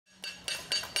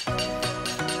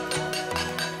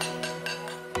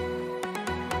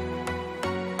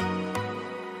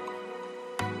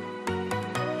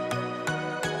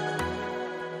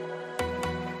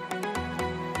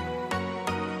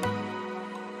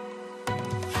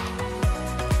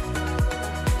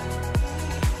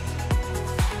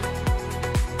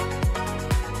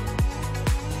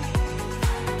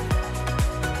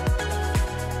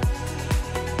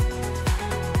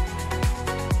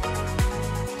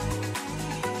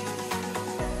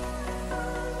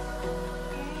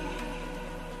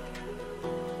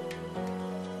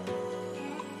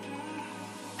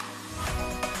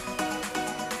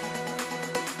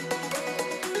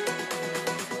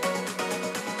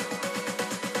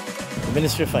The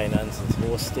Ministry of Finance is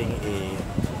hosting a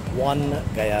One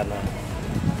Guyana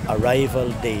Arrival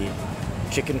Day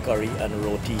chicken curry and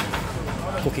roti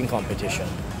cooking competition.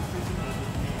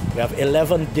 We have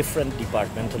 11 different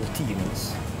departmental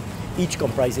teams, each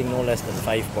comprising no less than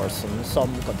 5 persons,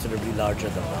 some considerably larger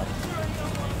than that,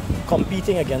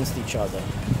 competing against each other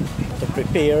to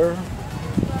prepare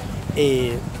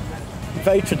a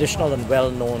very traditional and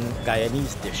well-known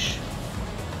Guyanese dish,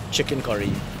 chicken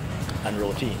curry and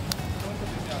roti.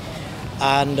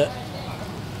 And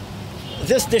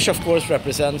this dish, of course,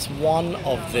 represents one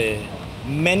of the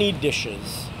many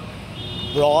dishes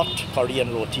brought, curry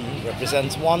and roti,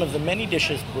 represents one of the many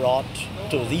dishes brought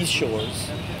to these shores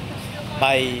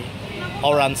by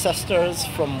our ancestors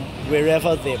from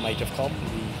wherever they might have come.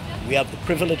 We have the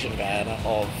privilege in Guyana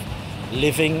of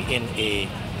living in a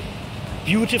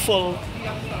beautiful,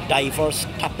 diverse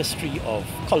tapestry of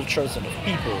cultures and of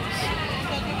peoples,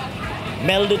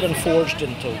 melded and forged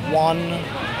into one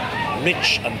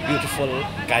rich and beautiful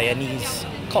Guyanese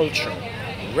culture,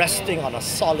 resting on a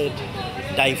solid,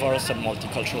 diverse and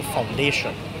multicultural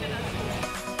foundation.